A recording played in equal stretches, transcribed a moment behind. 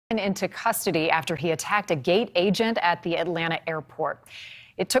Into custody after he attacked a gate agent at the Atlanta airport.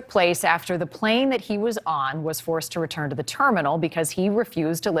 It took place after the plane that he was on was forced to return to the terminal because he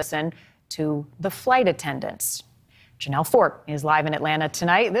refused to listen to the flight attendants. Janelle Fort is live in Atlanta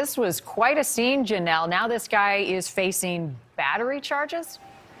tonight. This was quite a scene, Janelle. Now this guy is facing battery charges.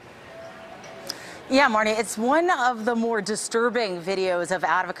 Yeah, Marnie, it's one of the more disturbing videos of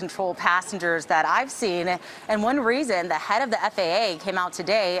out-of-control passengers that I've seen. And one reason the head of the FAA came out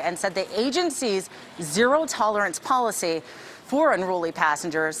today and said the agency's zero-tolerance policy for unruly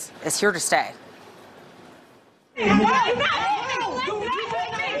passengers is here to stay.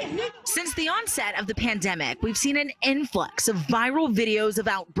 Since the onset of the pandemic, we've seen an influx of viral videos of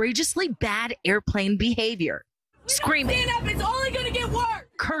outrageously bad airplane behavior. Screaming, stand up, it's only gonna get worse.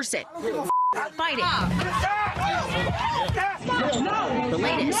 Cursing, fighting. The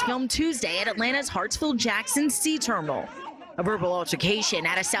latest filmed Tuesday at Atlanta's Hartsfield-Jackson Sea Terminal. A verbal altercation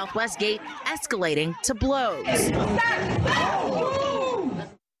at a Southwest gate escalating to blows.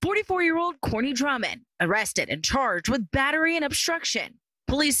 44-year-old Corny Drummond arrested and charged with battery and obstruction.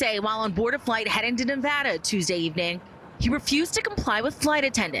 Police say while on board a flight heading to Nevada Tuesday evening, he refused to comply with flight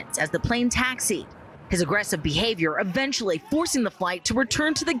attendants as the plane taxied. His aggressive behavior eventually forcing the flight to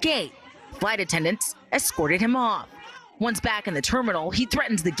return to the gate. Flight attendants escorted him off. Once back in the terminal, he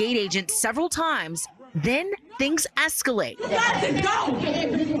threatens the gate agent several times. Then things escalate.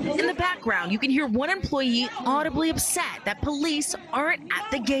 In the background, you can hear one employee audibly upset that police aren't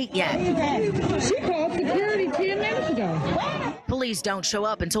at the gate yet. She called security 10 minutes ago. Police don't show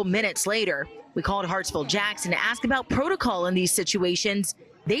up until minutes later. We called Hartsfield-Jackson to ask about protocol in these situations.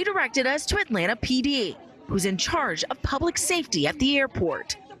 They directed us to Atlanta PD, who's in charge of public safety at the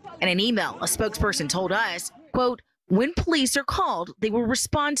airport. In an email, a spokesperson told us, quote, when police are called, they will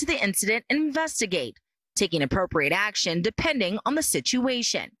respond to the incident and investigate, taking appropriate action depending on the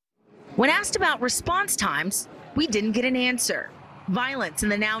situation. When asked about response times, we didn't get an answer. Violence in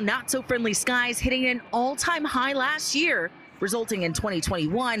the now not-so-friendly skies hitting an all-time high last year, resulting in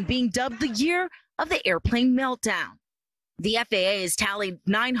 2021 being dubbed the year of the airplane meltdown. The FAA has tallied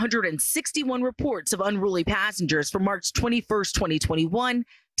 961 reports of unruly passengers from March 21st, 2021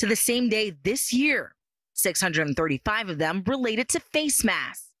 to the same day this year. 635 of them related to face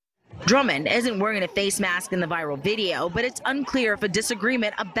masks. Drummond isn't wearing a face mask in the viral video, but it's unclear if a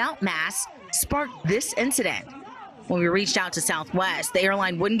disagreement about masks sparked this incident. When we reached out to Southwest, the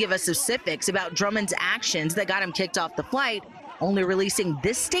airline wouldn't give us specifics about Drummond's actions that got him kicked off the flight, only releasing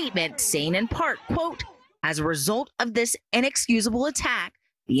this statement saying in part, quote, as a result of this inexcusable attack,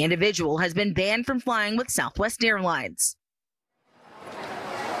 the individual has been banned from flying with Southwest Airlines.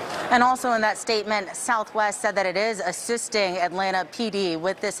 And also in that statement, Southwest said that it is assisting Atlanta PD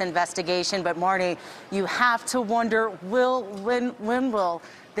with this investigation. But Marnie, you have to wonder, when will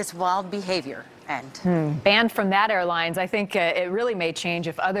this wild behavior end? Banned from that airlines. I think it really may change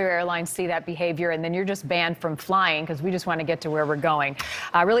if other airlines see that behavior and then you're just banned from flying because we just want to get to where we're going.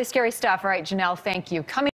 Really scary stuff. All right, Janelle, thank you. Coming